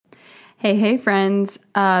Hey, friends.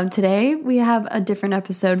 Today we have a different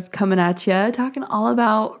episode coming at you, talking all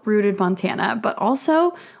about Rooted Montana, but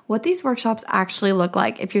also what these workshops actually look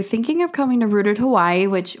like. If you're thinking of coming to Rooted Hawaii,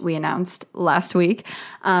 which we announced last week,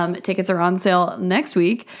 tickets are on sale next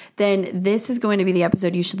week, then this is going to be the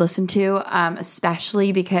episode you should listen to,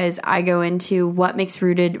 especially because I go into what makes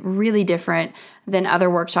Rooted really different than other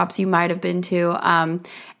workshops you might have been to,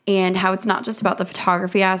 and how it's not just about the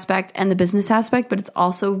photography aspect and the business aspect, but it's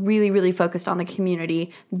also really, really focused on the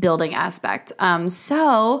community building aspect.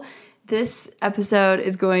 So this episode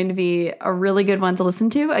is going to be a really good one to listen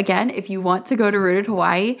to. Again, if you want to go to Rooted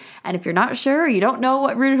Hawaii, and if you're not sure, you don't know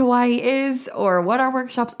what Rooted Hawaii is or what our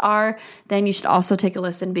workshops are, then you should also take a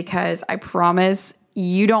listen because I promise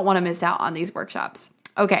you don't want to miss out on these workshops.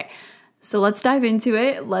 Okay. So let's dive into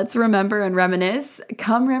it. Let's remember and reminisce.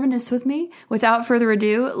 Come reminisce with me. Without further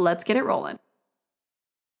ado, let's get it rolling.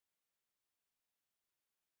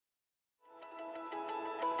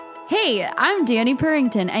 Hey, I'm Danny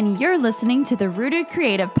Purrington, and you're listening to the Rooted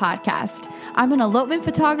Creative Podcast. I'm an elopement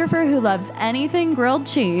photographer who loves anything grilled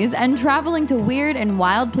cheese and traveling to weird and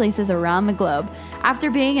wild places around the globe. After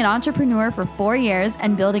being an entrepreneur for 4 years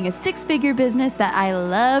and building a 6-figure business that I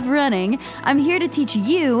love running, I'm here to teach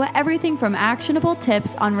you everything from actionable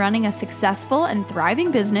tips on running a successful and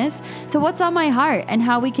thriving business to what's on my heart and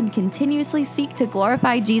how we can continuously seek to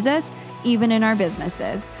glorify Jesus even in our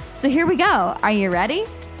businesses. So here we go. Are you ready?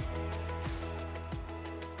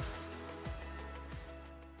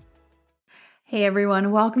 Hey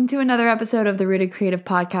everyone, welcome to another episode of the Rooted Creative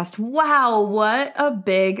Podcast. Wow, what a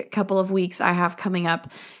big couple of weeks I have coming up.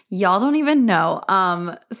 Y'all don't even know.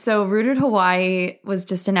 So Rooted Hawaii was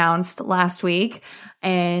just announced last week,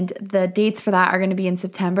 and the dates for that are going to be in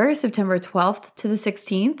September 12th to the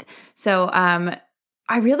 16th. So I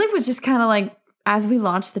really was just kind of like, as we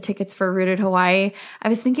launched the tickets for Rooted Hawaii, I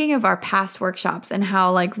was thinking of our past workshops and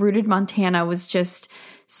how like Rooted Montana was just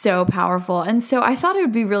so powerful. And so I thought it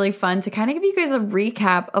would be really fun to kind of give you guys a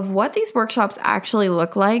recap of what these workshops actually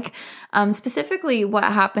look like, specifically what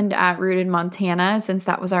happened at Rooted Montana, since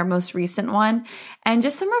that was our most recent one, and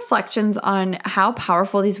just some reflections on how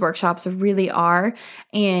powerful these workshops really are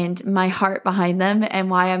and my heart behind them and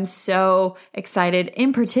why I'm so excited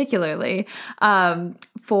in particularly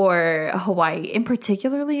for Hawaii. In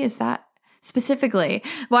particularly, is that specifically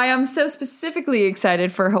why I'm so specifically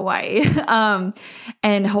excited for Hawaii.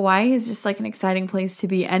 And Hawaii is just like an exciting place to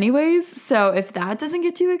be anyways. So if that doesn't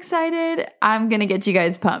get you excited, I'm going to get you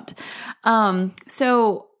guys pumped.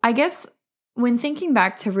 So I guess when thinking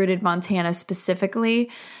back to Rooted Montana specifically,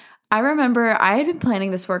 I remember I had been planning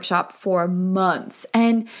this workshop for months.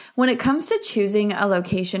 And when it comes to choosing a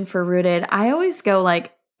location for Rooted, I always go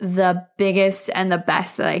like the biggest and the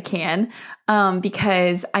best that I can,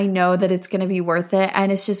 because I know that it's going to be worth it.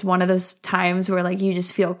 And it's just one of those times where like you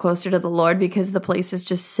just feel closer to the Lord because the place is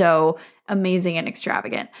just so amazing and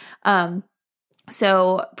extravagant.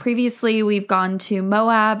 So previously we've gone to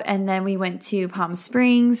Moab, and then we went to Palm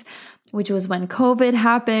Springs, which was when COVID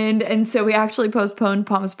happened. And so we actually postponed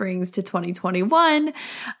Palm Springs to 2021.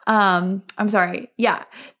 To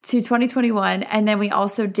 2021. And then we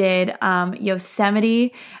also did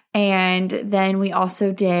Yosemite, and then we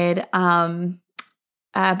also did Montana.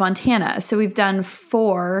 So we've done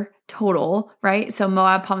 4 total, right? So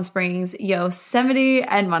Moab, Palm Springs, Yosemite,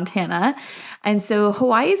 and Montana. And so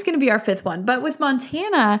Hawaii is going to be our 5th one. But with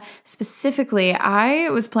Montana specifically, I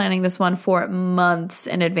was planning this one for months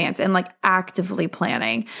in advance and like actively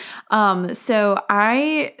planning.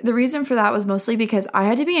 The reason for that was mostly because I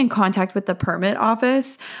had to be in contact with the permit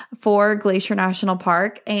office for Glacier National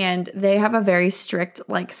Park, and they have a very strict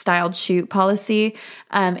like styled shoot policy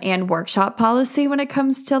and workshop policy when it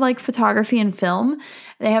comes to like photography and film.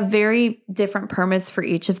 They have very different permits for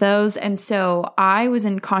each of those. And so I was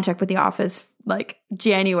in contact with the office like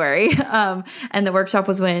January, and the workshop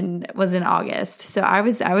was in August. So I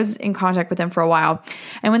was in contact with them for a while.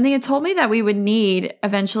 And when they had told me that we would need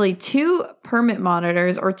eventually 2 permit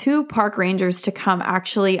monitors or 2 park rangers to come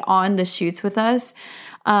actually on the shoots with us,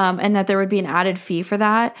 and that there would be an added fee for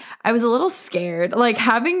that, I was a little scared. Like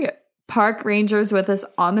having park rangers with us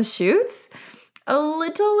on the shoots, a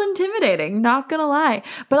little intimidating, not gonna lie.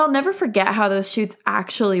 But I'll never forget how those shoots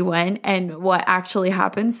actually went and what actually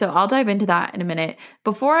happened. So I'll dive into that in a minute.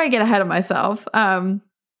 Before I get ahead of myself,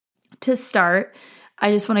 to start,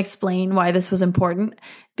 I just want to explain why this was important,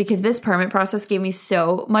 because this permit process gave me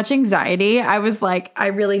so much anxiety. I was like, I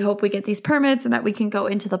really hope we get these permits and that we can go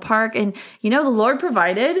into the park. And, the Lord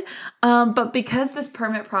provided. But because this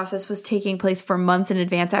permit process was taking place for months in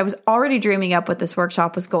advance, I was already dreaming up what this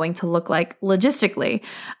workshop was going to look like logistically.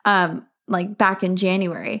 like back in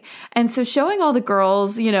January. And so showing all the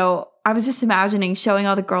girls, I was just imagining showing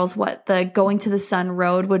all the girls what the Going to the Sun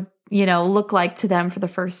Road would, look like to them for the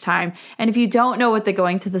first time. And if you don't know what the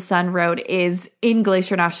Going to the Sun Road is in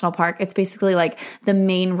Glacier National Park, it's basically like the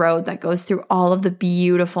main road that goes through all of the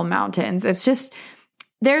beautiful mountains. It's just,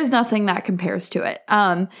 there's nothing that compares to it.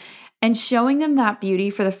 And showing them that beauty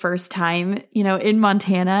for the first time, in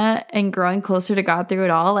Montana and growing closer to God through it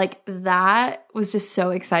all, like that was just so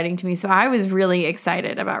exciting to me. So I was really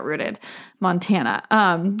excited about Rooted Montana.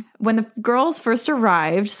 When the girls first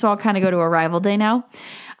arrived, so I'll kind of go to arrival day now.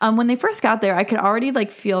 When they first got there, I could already like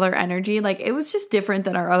feel their energy. Like it was just different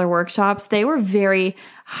than our other workshops. They were very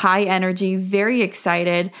high energy, very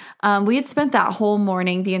excited. We had spent that whole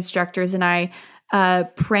morning, the instructors and I,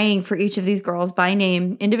 praying for each of these girls by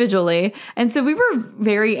name individually. And so we were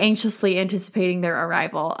very anxiously anticipating their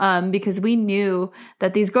arrival because we knew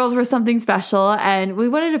that these girls were something special and we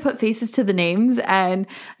wanted to put faces to the names. And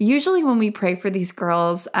usually when we pray for these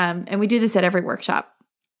girls, and we do this at every workshop,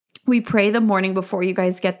 we pray the morning before you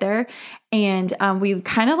guys get there, and we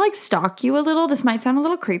kind of like stalk you a little. This might sound a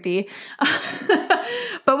little creepy,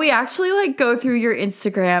 but we actually like go through your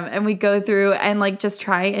Instagram and we go through and like just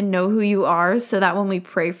try and know who you are so that when we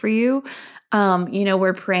pray for you,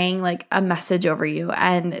 we're praying like a message over you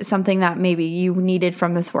and something that maybe you needed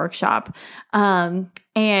from this workshop. And,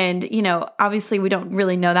 obviously we don't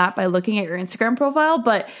really know that by looking at your Instagram profile,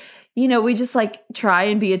 but we just like try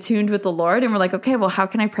and be attuned with the Lord. And we're like, okay, well, how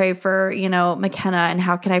can I pray for, McKenna, and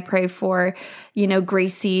how can I pray for,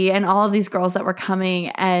 Gracie and all of these girls that were coming?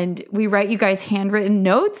 And we write you guys handwritten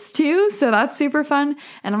notes too. So that's super fun.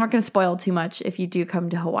 And I'm not going to spoil too much if you do come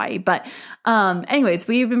to Hawaii. But anyways,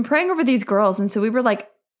 we've been praying over these girls. And so we were like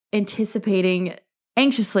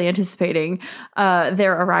anxiously anticipating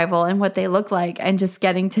their arrival and what they look like and just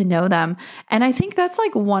getting to know them. And I think that's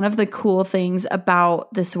like one of the cool things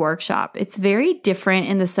about this workshop. It's very different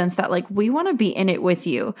in the sense that like we want to be in it with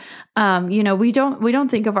you. We don't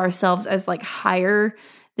think of ourselves as like higher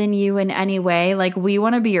than you in any way. Like we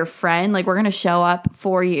want to be your friend. Like we're going to show up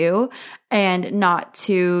for you and not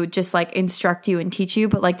to just like instruct you and teach you,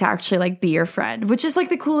 but like to actually like be your friend, which is like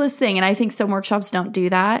the coolest thing. And I think some workshops don't do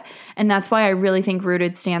that. And that's why I really think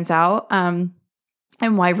Rooted stands out.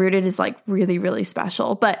 And why Rooted is like really, really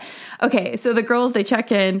special. But okay, so the girls, they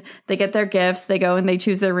check in, they get their gifts, they go and they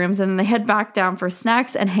choose their rooms, and then they head back down for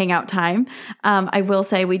snacks and hangout time. I will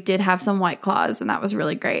say we did have some White Claws, and that was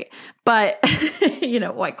really great. But,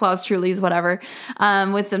 White Claws, Trulies, whatever,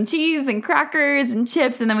 with some cheese and crackers and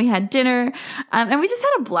chips. And then we had dinner. And we just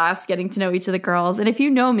had a blast getting to know each of the girls. And if you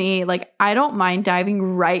know me, like, I don't mind diving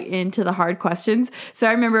right into the hard questions. So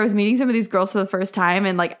I remember I was meeting some of these girls for the first time.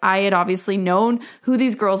 And like, I had obviously known who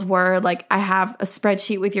these girls were. Like, I have a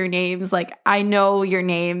spreadsheet with your names. Like, I know your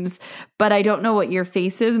names, but I don't know what your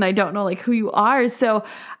face is. And I don't know like who you are. So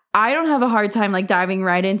I don't have a hard time like diving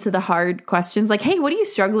right into the hard questions. Like, hey, what are you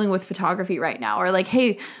struggling with photography right now? Or like,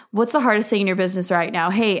 hey, what's the hardest thing in your business right now?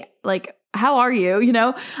 Hey, like, how are you?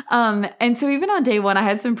 And so even on day one, I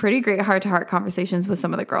had some pretty great heart-to-heart conversations with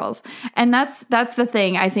some of the girls. And that's the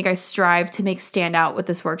thing I think I strive to make stand out with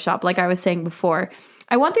this workshop. Like I was saying before,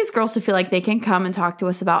 I want these girls to feel like they can come and talk to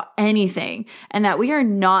us about anything and that we are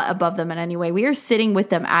not above them in any way. We are sitting with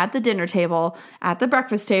them at the dinner table, at the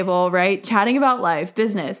breakfast table, right? Chatting about life,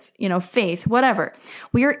 business, faith, whatever.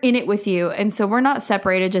 We are in it with you. And so we're not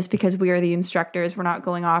separated just because we are the instructors. We're not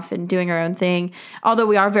going off and doing our own thing. Although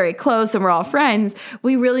we are very close and we're all friends,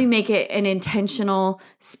 we really make it an intentional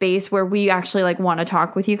space where we actually like want to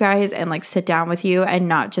talk with you guys and like sit down with you and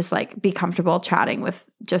not just like be comfortable chatting with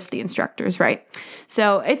just the instructors, right?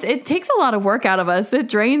 So it takes a lot of work out of us. It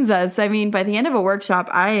drains us. I mean, by the end of a workshop,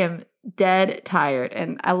 I am dead tired.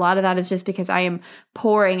 And a lot of that is just because I am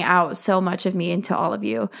pouring out so much of me into all of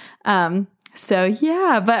you. So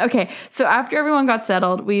yeah, but okay. So after everyone got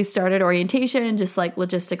settled, we started orientation, just like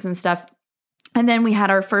logistics and stuff. And then we had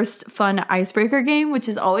our first fun icebreaker game, which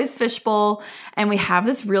is always fishbowl. And we have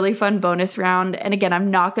this really fun bonus round. And again, I'm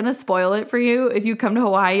not going to spoil it for you. If you come to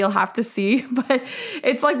Hawaii, you'll have to see. But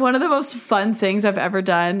it's like one of the most fun things I've ever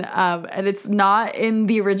done. And it's not in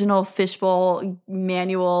the original fishbowl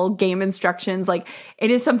manual game instructions. Like it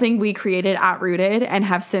is something we created at Rooted and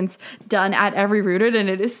have since done at every Rooted. And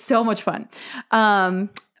it is so much fun.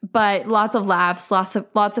 But lots of laughs, lots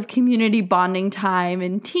of community bonding time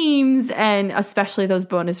and teams, and especially those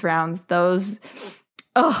bonus rounds.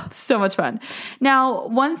 So much fun. Now,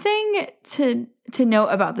 one thing to note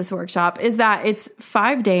about this workshop is that it's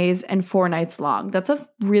 5 days and 4 nights long. That's a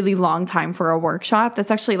really long time for a workshop. That's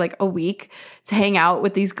actually like a week to hang out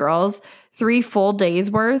with these girls, 3 full days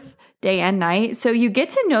worth day and night. So you get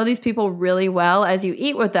to know these people really well as you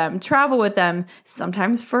eat with them, travel with them,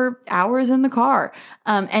 sometimes for hours in the car,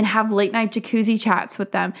 and have late night jacuzzi chats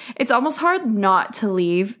with them. It's almost hard not to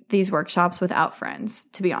leave these workshops without friends,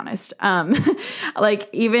 to be honest. Like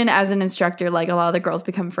even as an instructor, like a lot of the girls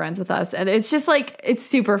become friends with us, and it's just like, it's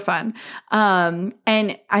super fun.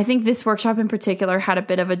 And I think this workshop in particular had a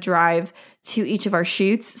bit of a drive to each of our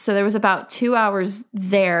shoots. So there was about 2 hours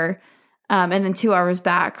there, and then 2 hours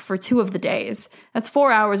back for 2 of the days. That's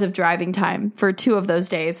 4 hours of driving time for 2 of those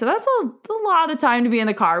days. So that's a lot of time to be in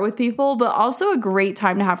the car with people, but also a great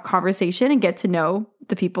time to have conversation and get to know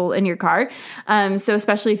the people in your car. So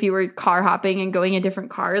especially if you were car hopping and going in different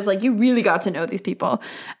cars, like you really got to know these people.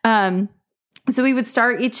 So we would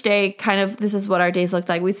start each day kind of, this is what our days looked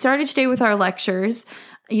like. We'd start each day with our lectures.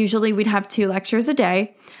 Usually we'd have 2 lectures a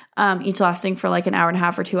day, each lasting for like an hour and a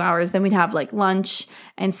half or 2 hours. Then we'd have like lunch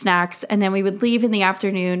and snacks. And then we would leave in the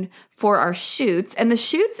afternoon for our shoots. And the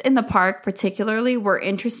shoots in the park particularly were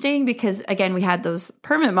interesting because, again, we had those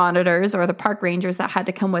permit monitors or the park rangers that had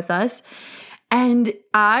to come with us. And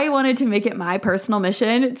I wanted to make it my personal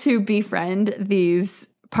mission to befriend these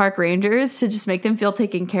park rangers, to just make them feel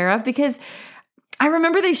taken care of, because I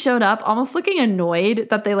remember they showed up almost looking annoyed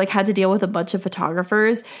that they like had to deal with a bunch of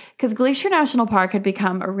photographers, because Glacier National Park had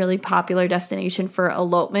become a really popular destination for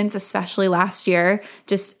elopements, especially last year.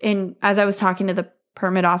 As I was talking to the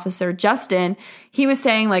permit officer, Justin, he was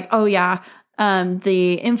saying like, oh yeah,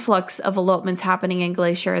 the influx of elopements happening in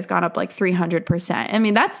Glacier has gone up like 300%. I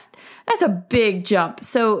mean, that's a big jump.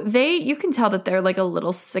 So you can tell that they're like a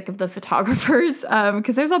little sick of the photographers,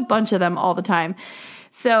 because there's a bunch of them all the time.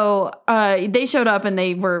 So they showed up and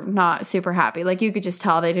they were not super happy. Like you could just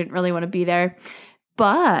tell they didn't really want to be there.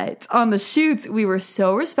 But on the shoots, we were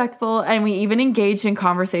so respectful, and we even engaged in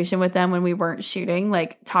conversation with them when we weren't shooting,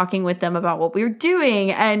 like talking with them about what we were doing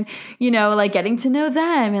and, like getting to know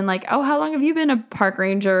them and like, oh, how long have you been a park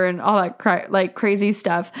ranger and all that crazy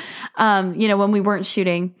stuff, when we weren't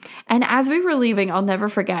shooting. And as we were leaving, I'll never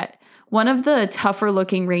forget, one of the tougher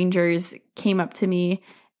looking rangers came up to me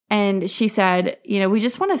and she said, we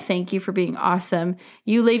just want to thank you for being awesome.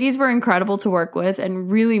 You ladies were incredible to work with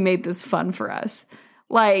and really made this fun for us.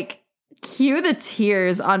 Like, cue the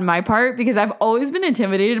tears on my part, because I've always been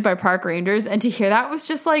intimidated by park rangers. And to hear that was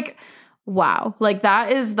just like, wow. Like,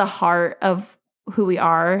 that is the heart of who we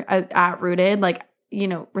are at Rooted. Like,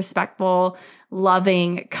 respectful,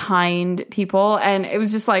 loving, kind people. And it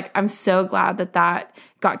was just like, I'm so glad that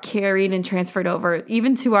got carried and transferred over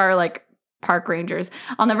even to our like park rangers.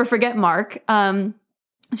 I'll never forget Mark.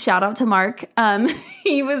 Shout out to Mark.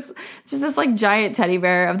 He was just this like giant teddy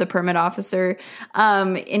bear of the permit officer.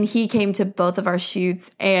 And he came to both of our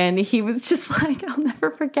shoots, and he was just like, I'll never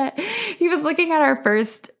forget. He was looking at our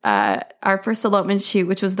first elopement shoot,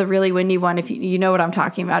 which was the really windy one. If you know what I'm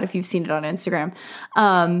talking about, if you've seen it on Instagram,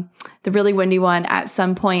 the really windy one at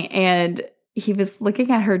some point. And he was looking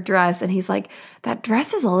at her dress and he's like, that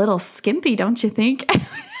dress is a little skimpy, don't you think?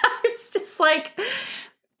 I was just like,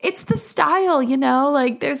 it's the style,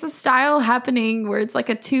 like there's a style happening where it's like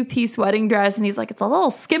a 2-piece wedding dress. And he's like, it's a little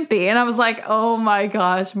skimpy. And I was like, oh my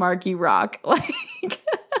gosh, Mark, you rock. Like,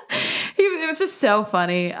 it was just so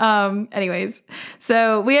funny. Anyways,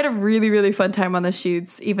 so we had a really, really fun time on the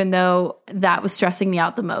shoots, even though that was stressing me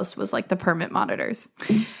out the most was like the permit monitors.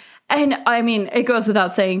 And I mean, it goes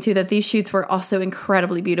without saying too that these shoots were also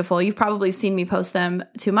incredibly beautiful. You've probably seen me post them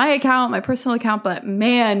to my account, my personal account, but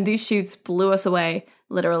man, these shoots blew us away.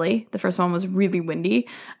 Literally. The first one was really windy,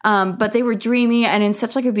 but they were dreamy and in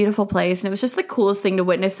such like a beautiful place. And it was just the coolest thing to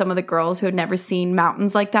witness some of the girls who had never seen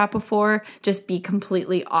mountains like that before just be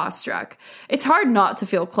completely awestruck. It's hard not to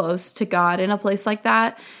feel close to God in a place like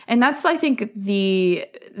that. And that's, I think, the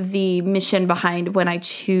mission behind when I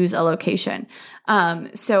choose a location.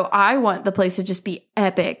 So I want the place to just be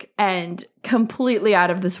epic and completely out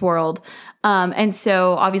of this world. And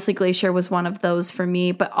so obviously Glacier was one of those for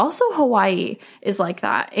me, but also Hawaii is like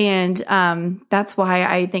that. And that's why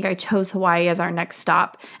I think I chose Hawaii as our next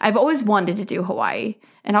stop. I've always wanted to do Hawaii,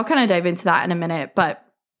 and I'll kind of dive into that in a minute, but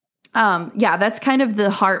yeah, that's kind of the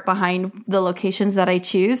heart behind the locations that I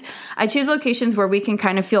choose. I choose locations where we can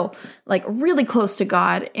kind of feel like really close to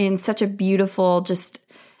God in such a beautiful, just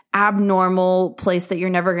abnormal place that you're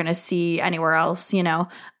never going to see anywhere else,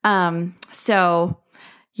 So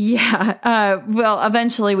yeah, well,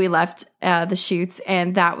 eventually we left the shoots,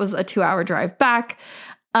 and that was a 2-hour drive back.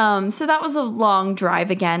 So that was a long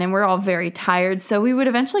drive again, and we're all very tired. So we would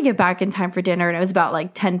eventually get back in time for dinner, and it was about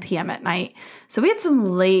like 10 p.m. at night. So we had some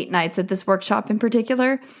late nights at this workshop in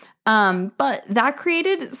particular. But that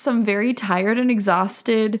created some very tired and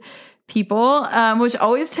exhausted people, which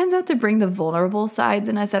always tends out to bring the vulnerable sides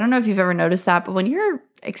in us. I don't know if you've ever noticed that, but when you're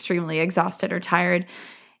extremely exhausted or tired,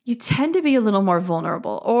 you tend to be a little more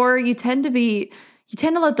vulnerable, or you tend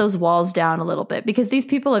to let those walls down a little bit because these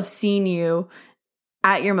people have seen you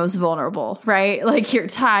at your most vulnerable, right? Like you're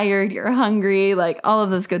tired, you're hungry, like all of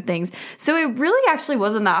those good things. So it really actually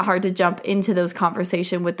wasn't that hard to jump into those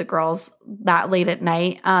conversations with the girls that late at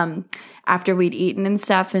night, after we'd eaten and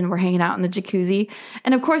stuff and we're hanging out in the jacuzzi.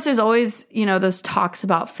 And of course, there's always, those talks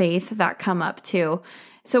about faith that come up too.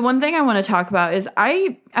 So one thing I want to talk about is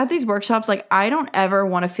at these workshops, like I don't ever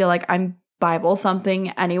want to feel like I'm Bible thumping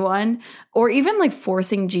anyone or even like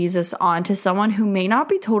forcing Jesus onto someone who may not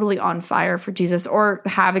be totally on fire for Jesus or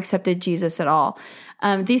have accepted Jesus at all.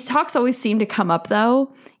 These talks always seem to come up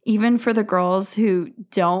though, even for the girls who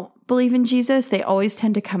don't believe in Jesus, they always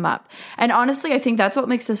tend to come up. And honestly, I think that's what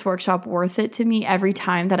makes this workshop worth it to me every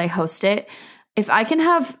time that I host it. If I can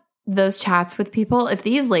have those chats with people, if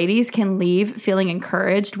these ladies can leave feeling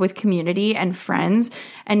encouraged with community and friends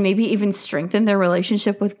and maybe even strengthen their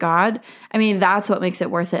relationship with God, I mean, that's what makes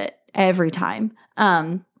it worth it every time.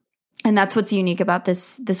 And that's what's unique about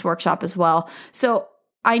this workshop as well. So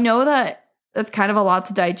I know that's kind of a lot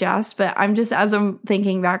to digest, but as I'm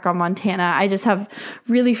thinking back on Montana, I just have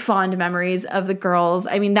really fond memories of the girls.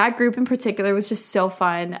 I mean, that group in particular was just so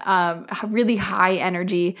fun, really high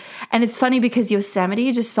energy. And it's funny because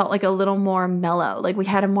Yosemite just felt like a little more mellow. Like we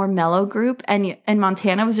had a more mellow group and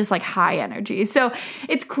Montana was just like high energy. So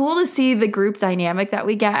it's cool to see the group dynamic that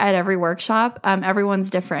we get at every workshop. Everyone's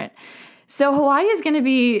different. So Hawaii is going to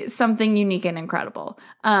be something unique and incredible.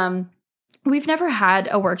 We've never had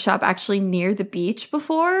a workshop actually near the beach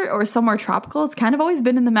before or somewhere tropical. It's kind of always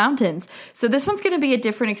been in the mountains. So this one's going to be a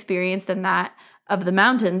different experience than that of the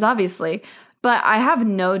mountains, obviously. But I have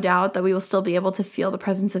no doubt that we will still be able to feel the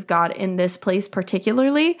presence of God in this place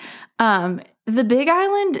particularly. The Big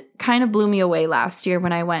Island kind of blew me away last year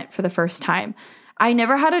when I went for the first time. I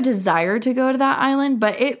never had a desire to go to that island,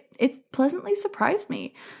 but it pleasantly surprised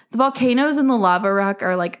me. The volcanoes and the lava rock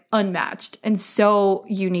are like unmatched and so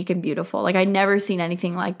unique and beautiful. Like I'd never seen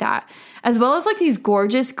anything like that. As well as like these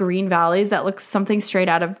gorgeous green valleys that look something straight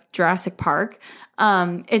out of Jurassic Park.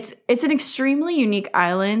 It's an extremely unique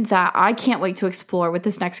island that I can't wait to explore with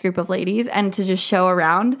this next group of ladies and to just show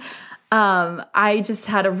around. I just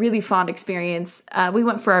had a really fond experience. We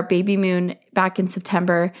went for our baby moon back in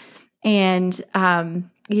September. And,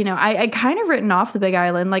 I kind of written off the Big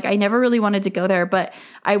Island. Like I never really wanted to go there, but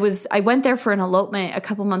I went there for an elopement a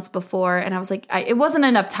couple months before and I was like, it wasn't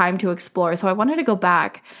enough time to explore. So I wanted to go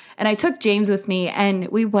back and I took James with me and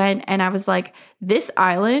we went and I was like, this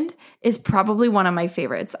island is probably one of my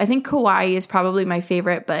favorites. I think Kauai is probably my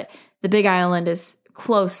favorite, but the Big Island is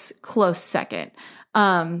close second.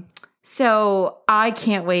 So I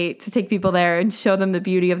can't wait to take people there and show them the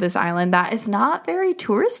beauty of this island that is not very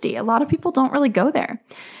touristy. A lot of people don't really go there.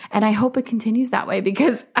 And I hope it continues that way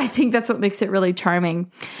because I think that's what makes it really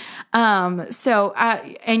charming. And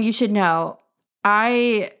you should know,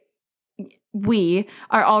 we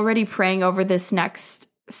are already praying over this next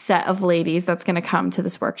set of ladies that's going to come to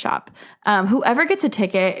this workshop. Whoever gets a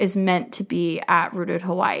ticket is meant to be at Rooted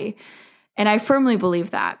Hawaii. And I firmly believe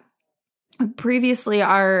that. Previously,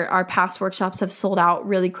 our past workshops have sold out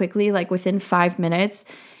really quickly, like within 5 minutes.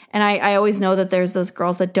 And I always know that there's those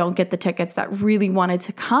girls that don't get the tickets that really wanted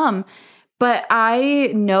to come. But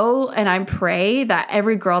I know and I pray that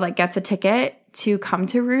every girl that gets a ticket to come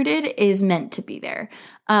to Rooted is meant to be there.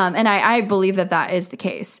 And I believe that is the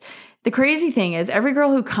case. The crazy thing is every girl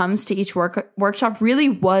who comes to each workshop really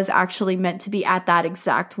was actually meant to be at that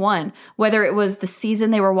exact one, whether it was the season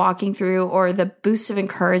they were walking through or the boost of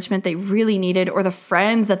encouragement they really needed or the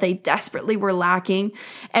friends that they desperately were lacking.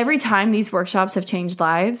 Every time these workshops have changed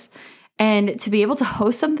lives. And to be able to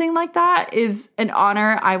host something like that is an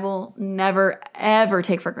honor I will never, ever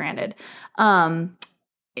take for granted.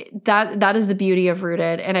 That is the beauty of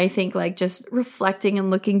Rooted. And I think like just reflecting and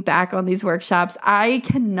looking back on these workshops, I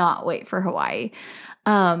cannot wait for Hawaii.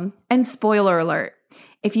 And spoiler alert,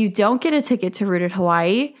 if you don't get a ticket to Rooted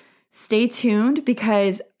Hawaii, stay tuned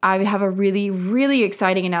because I have a really, really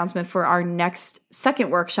exciting announcement for our second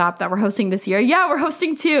workshop that we're hosting this year. Yeah, we're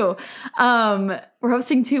hosting two. We're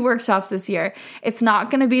hosting 2 workshops this year. It's not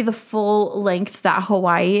going to be the full length that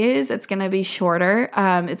Hawaii is. It's going to be shorter.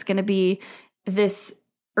 It's going to be this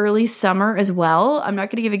early summer as well. I'm not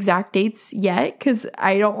going to give exact dates yet because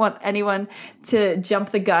I don't want anyone to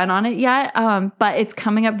jump the gun on it yet. But it's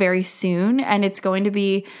coming up very soon and it's going to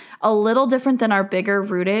be a little different than our bigger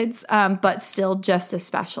Rooteds, but still just as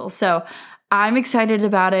special. So I'm excited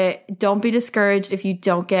about it. Don't be discouraged if you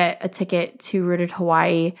don't get a ticket to Rooted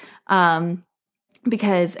Hawaii.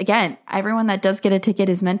 Because again, everyone that does get a ticket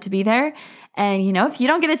is meant to be there. And if you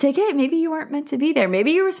don't get a ticket, maybe you weren't meant to be there.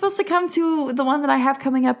 Maybe you were supposed to come to the one that I have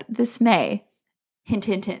coming up this May. Hint,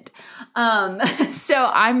 hint, hint.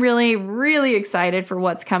 So I'm really, really excited for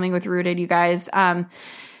what's coming with Rooted, you guys.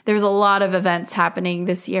 There's a lot of events happening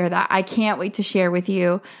this year that I can't wait to share with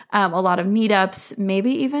you. A lot of meetups,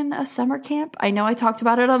 maybe even a summer camp. I know I talked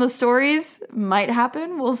about it on the stories. Might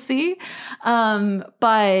happen. We'll see.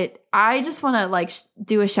 But I just want to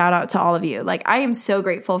do a shout out to all of you. I am so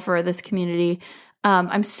grateful for this community.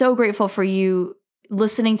 I'm so grateful for you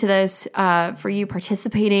listening to this, for you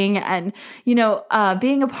participating and,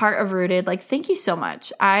 being a part of Rooted. Thank you so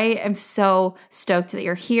much. I am so stoked that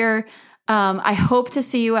you're here. I hope to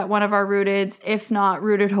see you at one of our Rooteds, if not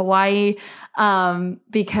Rooted Hawaii,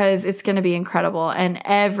 because it's going to be incredible. And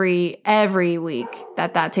every week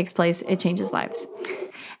that takes place, it changes lives.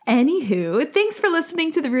 Anywho, thanks for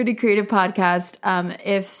listening to the Rooted Creative Podcast.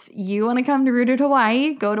 If you want to come to Rooted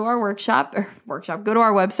Hawaii, go to our go to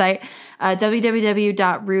our website,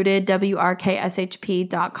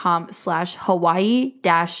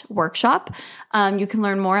 www.rootedwrkshp.com/Hawaii-workshop. You can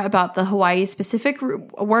learn more about the Hawaii specific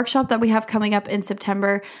workshop that we have coming up in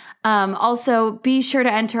September. Also, be sure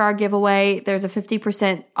to enter our giveaway. There's a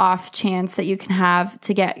 50% off chance that you can have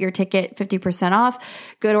to get your ticket 50%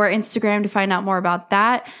 off. Go to our Instagram to find out more about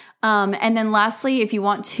that. And then lastly, if you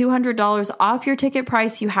want $200 off your ticket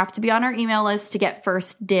price, you have to be on our email list to get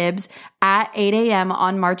first dibs at 8 a.m.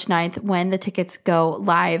 on March 9th when the tickets go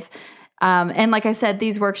live. And like I said,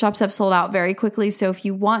 these workshops have sold out very quickly. So if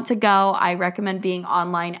you want to go, I recommend being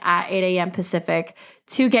online at 8 a.m. Pacific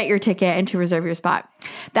to get your ticket and to reserve your spot.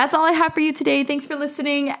 That's all I have for you today. Thanks for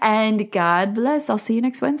listening and God bless. I'll see you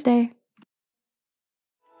next Wednesday.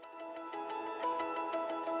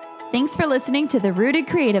 Thanks for listening to the Rooted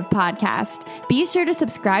Creative Podcast. Be sure to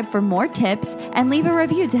subscribe for more tips and leave a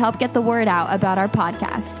review to help get the word out about our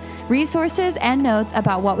podcast. Resources and notes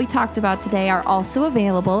about what we talked about today are also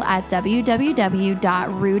available at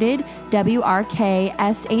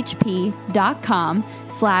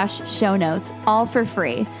www.rootedwrkshp.com/show notes, all for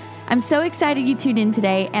free. I'm so excited you tuned in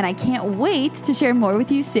today, and I can't wait to share more with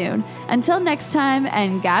you soon. Until next time,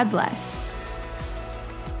 and God bless.